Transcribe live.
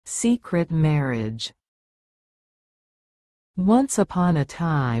Secret marriage. Once upon a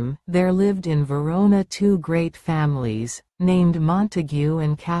time, there lived in Verona two great families, named Montague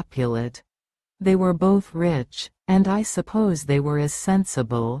and Capulet. They were both rich, and I suppose they were as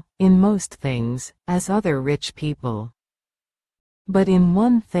sensible, in most things, as other rich people. But in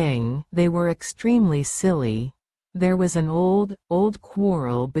one thing, they were extremely silly. There was an old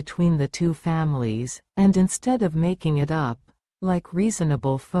quarrel between the two families, and instead of making it up, like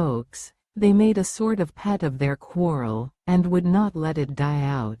reasonable folks, they made a sort of pet of their quarrel, and would not let it die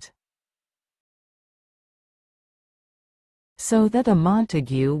out. So that a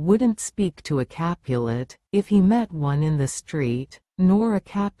Montague wouldn't speak to a Capulet, if he met one in the street, nor a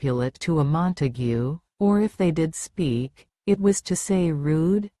Capulet to a Montague, or if they did speak, it was to say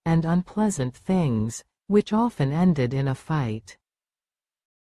rude and unpleasant things, which often ended in a fight.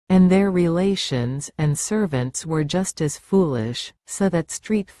 And their relations and servants were just as foolish, so that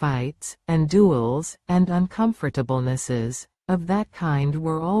street fights, and duels, and uncomfortablenesses, of that kind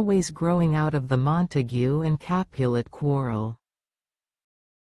were always growing out of the Montague and Capulet quarrel.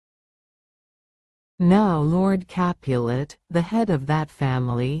 Now Lord Capulet, the head of that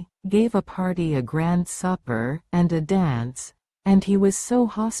family, gave a party, a grand supper, and a dance, and he was so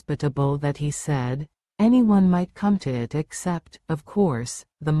hospitable that he said, anyone might come to it except, of course,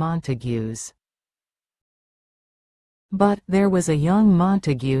 the Montagues. But there was a young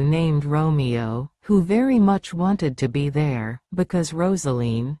Montague named Romeo, who very much wanted to be there, because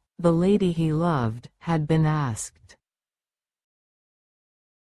Rosaline, the lady he loved, had been asked.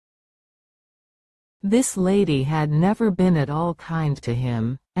 This lady had never been at all kind to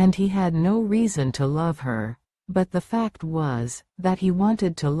him, and he had no reason to love her, but the fact was, that he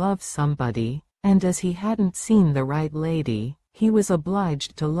wanted to love somebody, and as he hadn't seen the right lady, he was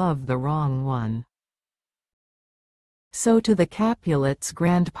obliged to love the wrong one. So to the Capulets'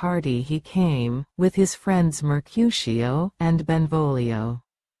 grand party he came, with his friends Mercutio and Benvolio.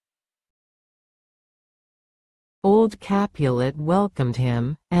 Old Capulet welcomed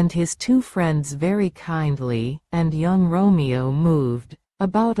him, and his two friends very kindly, and young Romeo moved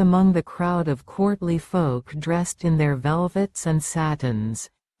about among the crowd of courtly folk dressed in their velvets and satins,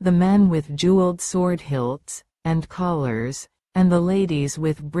 the men with jeweled sword hilts and collars, and the ladies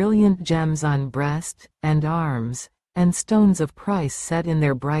with brilliant gems on breast and arms, and stones of price set in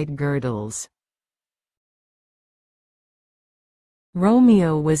their bright girdles.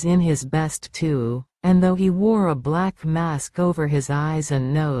 Romeo was in his best too, and though he wore a black mask over his eyes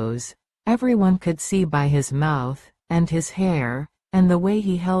and nose, everyone could see by his mouth, and his hair, and the way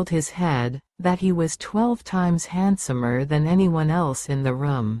he held his head, that he was 12 times handsomer than anyone else in the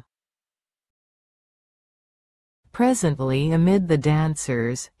room. Presently amid the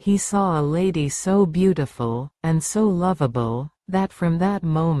dancers he saw a lady so beautiful, and so lovable, that from that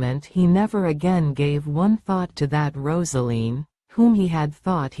moment he never again gave one thought to that Rosaline, whom he had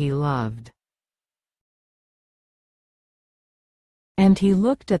thought he loved. And he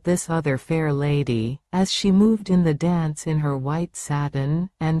looked at this other fair lady, as she moved in the dance in her white satin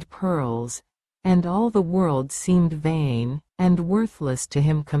and pearls, and all the world seemed vain and worthless to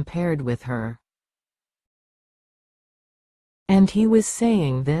him compared with her. And he was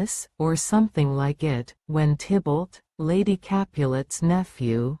saying this, or something like it, when Tybalt, Lady Capulet's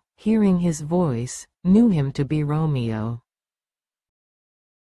nephew, hearing his voice, knew him to be Romeo.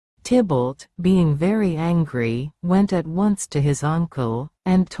 Tybalt, being very angry, went at once to his uncle,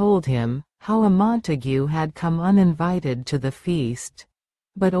 and told him how a Montague had come uninvited to the feast.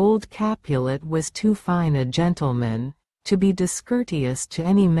 But old Capulet was too fine a gentleman to be discourteous to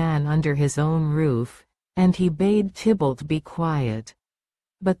any man under his own roof, and he bade Tybalt be quiet.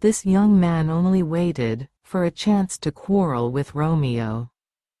 But this young man only waited for a chance to quarrel with Romeo.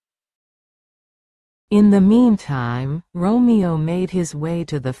 In the meantime, Romeo made his way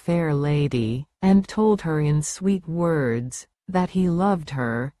to the fair lady, and told her in sweet words that he loved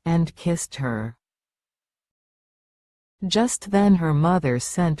her, and kissed her. Just then her mother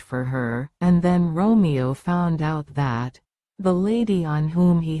sent for her, and then Romeo found out that the lady on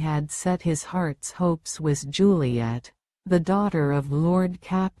whom he had set his heart's hopes was Juliet, the daughter of Lord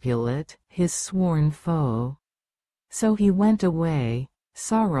Capulet, his sworn foe. So he went away,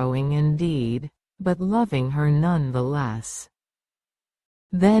 sorrowing indeed, but loving her none the less.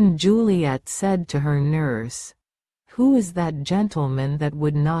 Then Juliet said to her nurse, "Who is that gentleman that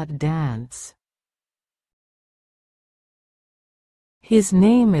would not dance?" "His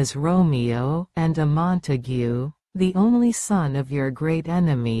name is Romeo, and a Montague, the only son of your great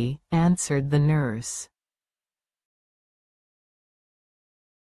enemy," answered the nurse.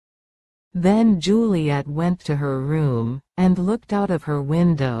 Then Juliet went to her room, and looked out of her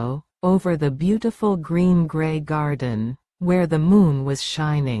window, over the beautiful green-gray garden, where the moon was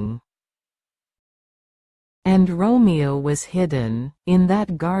shining. And Romeo was hidden, in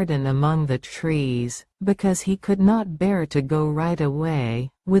that garden among the trees, because he could not bear to go right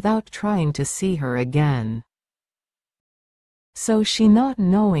away, without trying to see her again. So she, not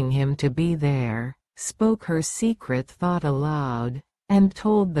knowing him to be there, spoke her secret thought aloud, and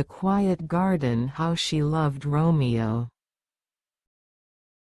told the quiet garden how she loved Romeo.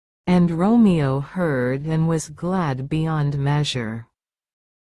 And Romeo heard and was glad beyond measure.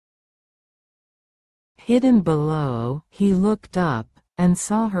 Hidden below, he looked up, and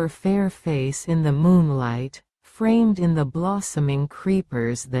saw her fair face in the moonlight, framed in the blossoming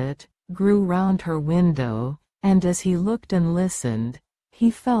creepers that grew round her window, and as he looked and listened, he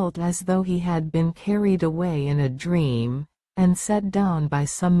felt as though he had been carried away in a dream, and set down by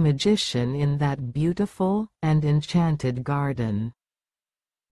some magician in that beautiful and enchanted garden.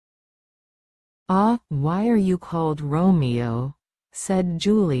 "Ah, why are you called Romeo?" said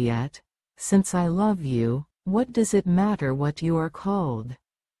Juliet. "Since I love you, what does it matter what you are called?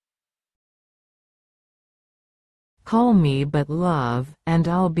 Call me but Love, and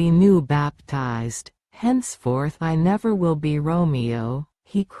I'll be new baptized. Henceforth I never will be Romeo,"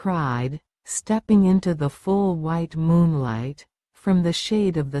 he cried, stepping into the full white moonlight, from the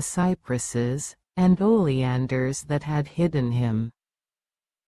shade of the cypresses and oleanders that had hidden him.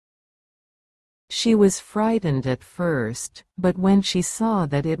 She was frightened at first, but when she saw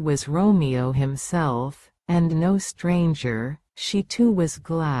that it was Romeo himself, and no stranger, she too was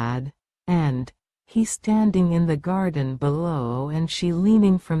glad, and, he standing in the garden below and she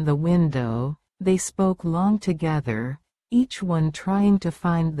leaning from the window, they spoke long together, each one trying to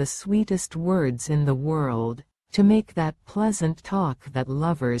find the sweetest words in the world, to make that pleasant talk that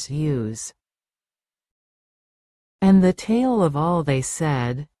lovers use. And the tale of all they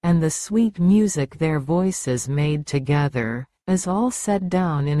said, and the sweet music their voices made together, is all set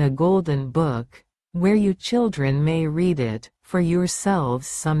down in a golden book, where you children may read it for yourselves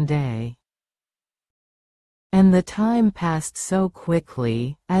some day. And the time passed so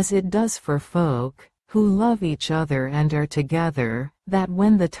quickly, as it does for folk who love each other and are together, that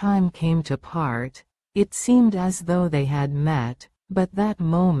when the time came to part, it seemed as though they had met but that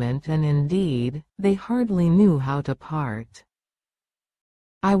moment, and indeed, they hardly knew how to part.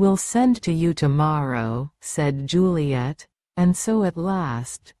 "I will send to you tomorrow," said Juliet, and so at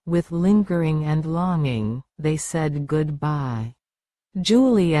last, with lingering and longing, they said good-bye.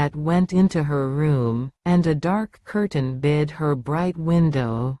 Juliet went into her room, and a dark curtain hid her bright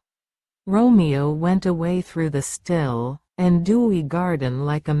window. Romeo went away through the still and dewy garden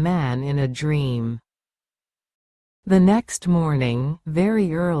like a man in a dream. The next morning,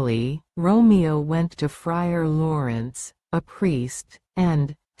 very early, Romeo went to Friar Lawrence, a priest,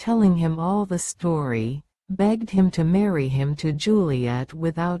 and, telling him all the story, begged him to marry him to Juliet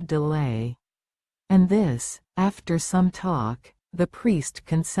without delay. And this, after some talk, the priest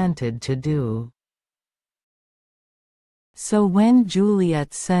consented to do. So when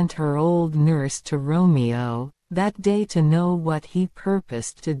Juliet sent her old nurse to Romeo, that day to know what he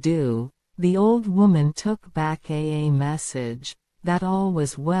purposed to do, the old woman took back a message, that all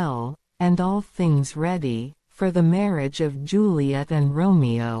was well, and all things ready, for the marriage of Juliet and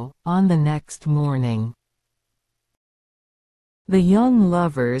Romeo, on the next morning. The young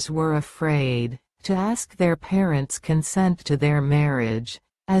lovers were afraid to ask their parents' consent to their marriage,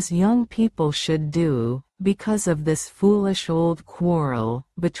 as young people should do, because of this foolish old quarrel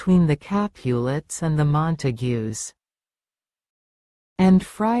between the Capulets and the Montagues. And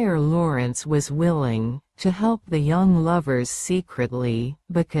Friar Lawrence was willing to help the young lovers secretly,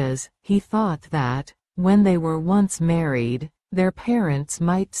 because he thought that, when they were once married, their parents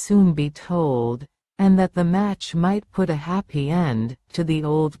might soon be told, and that the match might put a happy end to the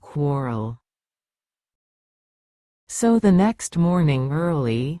old quarrel. So the next morning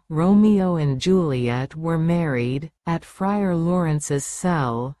early, Romeo and Juliet were married, at Friar Lawrence's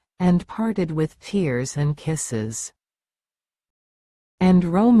cell, and parted with tears and kisses. And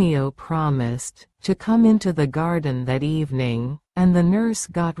Romeo promised to come into the garden that evening, and the nurse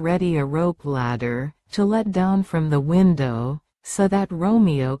got ready a rope ladder to let down from the window, so that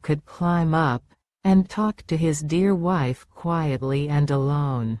Romeo could climb up and talk to his dear wife quietly and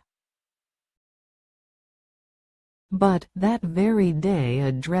alone. But that very day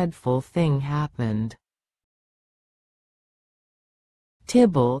a dreadful thing happened.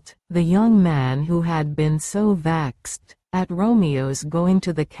 Tybalt, the young man who had been so vexed at Romeo's going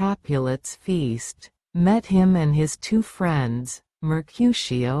to the Capulets' feast, met him and his two friends,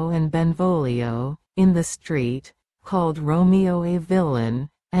 Mercutio and Benvolio, in the street, called Romeo a villain,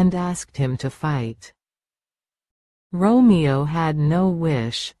 and asked him to fight. Romeo had no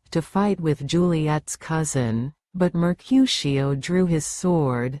wish to fight with Juliet's cousin, but Mercutio drew his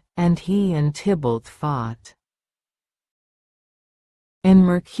sword, and he and Tybalt fought. And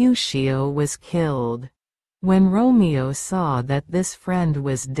Mercutio was killed. When Romeo saw that this friend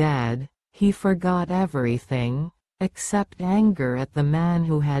was dead, he forgot everything, except anger at the man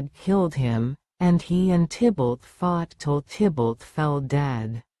who had killed him, and he and Tybalt fought till Tybalt fell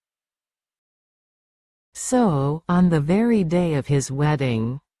dead. So, on the very day of his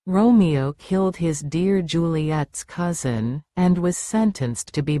wedding, Romeo killed his dear Juliet's cousin, and was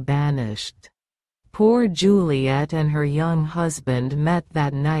sentenced to be banished. Poor Juliet and her young husband met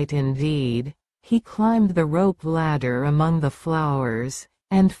that night indeed. He climbed the rope ladder among the flowers,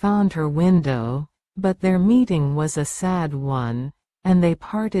 and found her window, but their meeting was a sad one, and they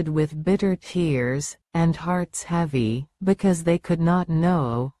parted with bitter tears, and hearts heavy, because they could not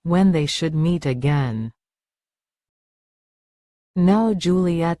know when they should meet again. Now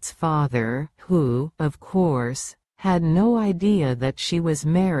Juliet's father, who, of course, had no idea that she was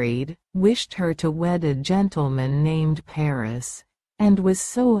married, wished her to wed a gentleman named Paris, and was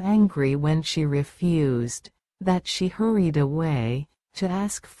so angry when she refused, that she hurried away, to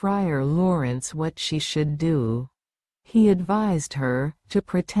ask Friar Lawrence what she should do. He advised her to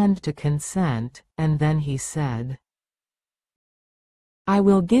pretend to consent, and then he said, "I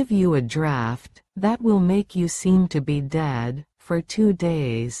will give you a draught, that will make you seem to be dead, for 2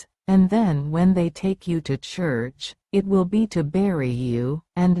 days, and then when they take you to church, it will be to bury you,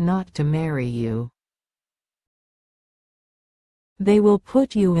 and not to marry you. They will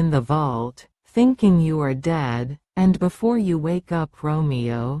put you in the vault, thinking you are dead, and before you wake up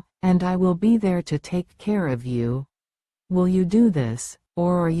Romeo, and I will be there to take care of you. Will you do this,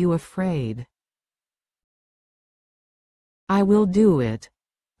 or are you afraid?" "I will do it.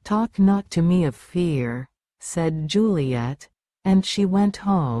 Talk not to me of fear," said Juliet, and she went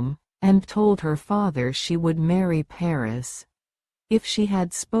home, and told her father she would marry Paris. If she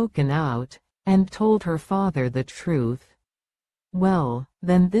had spoken out, and told her father the truth, well,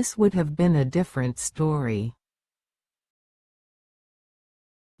 then this would have been a different story.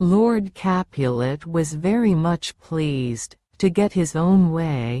 Lord Capulet was very much pleased to get his own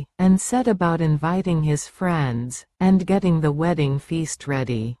way, and set about inviting his friends, and getting the wedding feast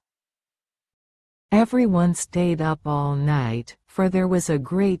ready. Everyone stayed up all night, for there was a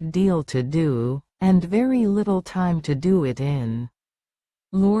great deal to do, and very little time to do it in.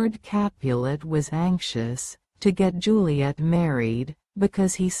 Lord Capulet was anxious to get Juliet married,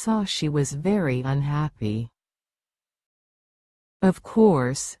 because he saw she was very unhappy. Of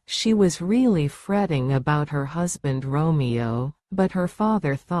course, she was really fretting about her husband Romeo, but her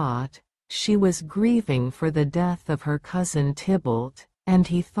father thought she was grieving for the death of her cousin Tybalt, and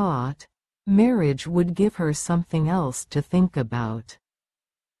he thought marriage would give her something else to think about.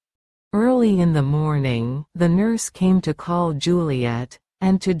 Early in the morning, the nurse came to call Juliet,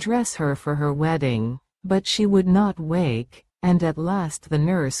 and to dress her for her wedding, but she would not wake, and at last the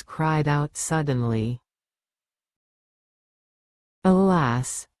nurse cried out suddenly,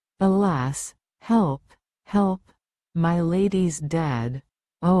 "Alas, alas, help, help, my lady's dead.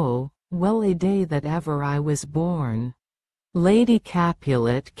 Oh, well a day that ever I was born." Lady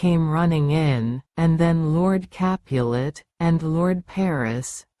Capulet came running in, and then Lord Capulet, and Lord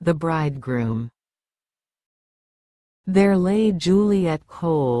Paris, the bridegroom. There lay Juliet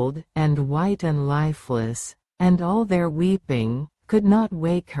cold, and white and lifeless, and all their weeping could not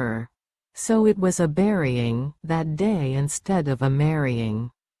wake her. So it was a burying that day instead of a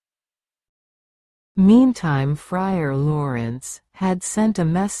marrying. Meantime Friar Lawrence had sent a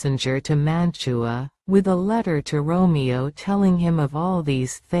messenger to Mantua, with a letter to Romeo telling him of all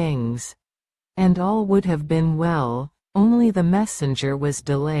these things, and all would have been well, only the messenger was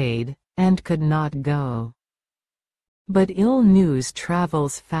delayed, and could not go. But ill news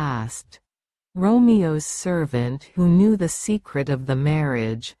travels fast. Romeo's servant, who knew the secret of the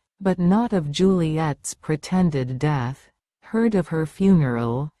marriage, but not of Juliet's pretended death, heard of her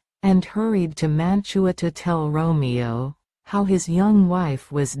funeral, and hurried to Mantua to tell Romeo how his young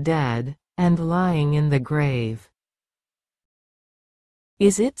wife was dead, and lying in the grave.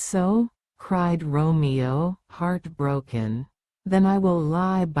 "Is it so?" cried Romeo, heartbroken. "Then I will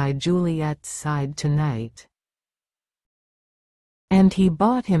lie by Juliet's side tonight." And he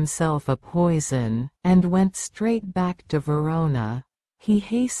bought himself a poison, and went straight back to Verona. He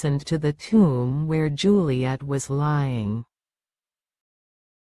hastened to the tomb where Juliet was lying.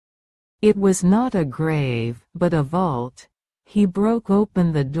 It was not a grave, but a vault. He broke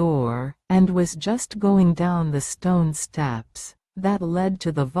open the door, and was just going down the stone steps that led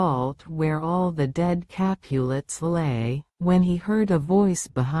to the vault where all the dead Capulets lay, when he heard a voice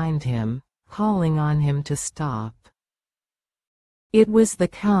behind him, calling on him to stop. It was the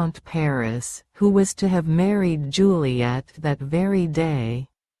Count Paris, who was to have married Juliet that very day.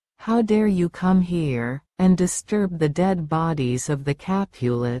 "How dare you come here, and disturb the dead bodies of the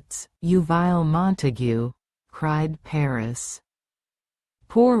Capulets, you vile Montague?" cried Paris.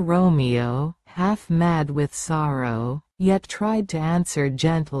 Poor Romeo, half mad with sorrow, yet tried to answer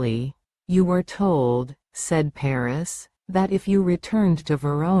gently. "You were told," said Paris, "that if you returned to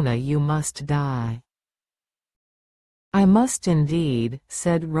Verona you must die." "I must indeed,"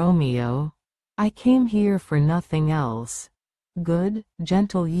 said Romeo. "I came here for nothing else. Good,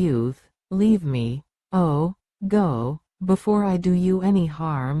 gentle youth, leave me. Oh, go, before I do you any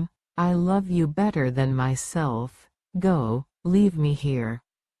harm. I love you better than myself. Go, leave me here."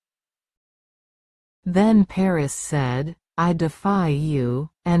 Then Paris said, "I defy you,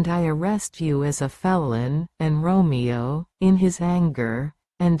 and I arrest you as a felon," and Romeo, in his anger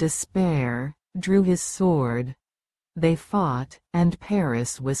and despair, drew his sword. They fought, and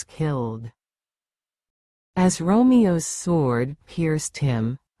Paris was killed. As Romeo's sword pierced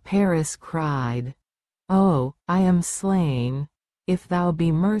him, Paris cried, "Oh, I am slain. If thou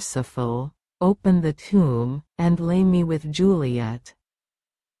be merciful, open the tomb, and lay me with Juliet."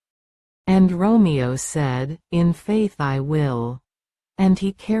 And Romeo said, "In faith I will." And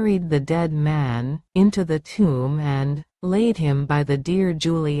he carried the dead man into the tomb and laid him by the dear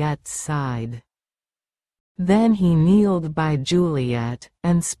Juliet's side. Then he kneeled by Juliet,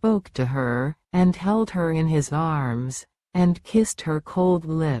 and spoke to her, and held her in his arms, and kissed her cold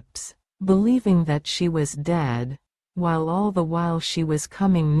lips, believing that she was dead, while all the while she was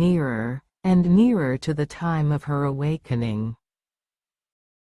coming nearer, and nearer to the time of her awakening.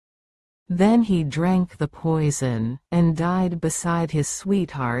 Then he drank the poison, and died beside his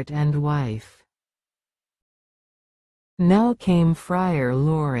sweetheart and wife. Now came Friar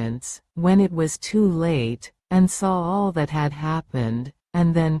Lawrence, when it was too late, and saw all that had happened,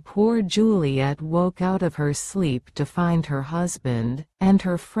 and then poor Juliet woke out of her sleep to find her husband and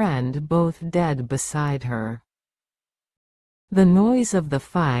her friend both dead beside her. The noise of the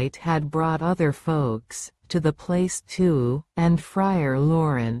fight had brought other folks to the place too, and Friar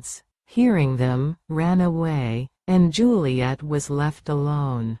Lawrence, hearing them, ran away, and Juliet was left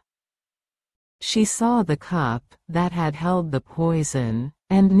alone. She saw the cup that had held the poison,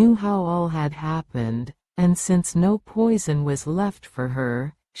 and knew how all had happened, and since no poison was left for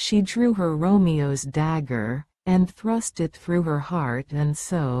her, she drew her Romeo's dagger, and thrust it through her heart, and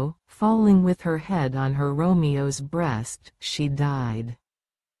so, falling with her head on her Romeo's breast, she died.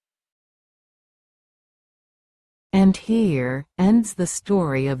 And here ends the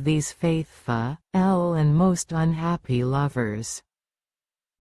story of these faithful and most unhappy lovers.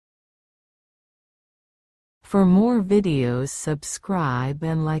 For more videos, subscribe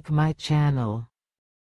and like my channel.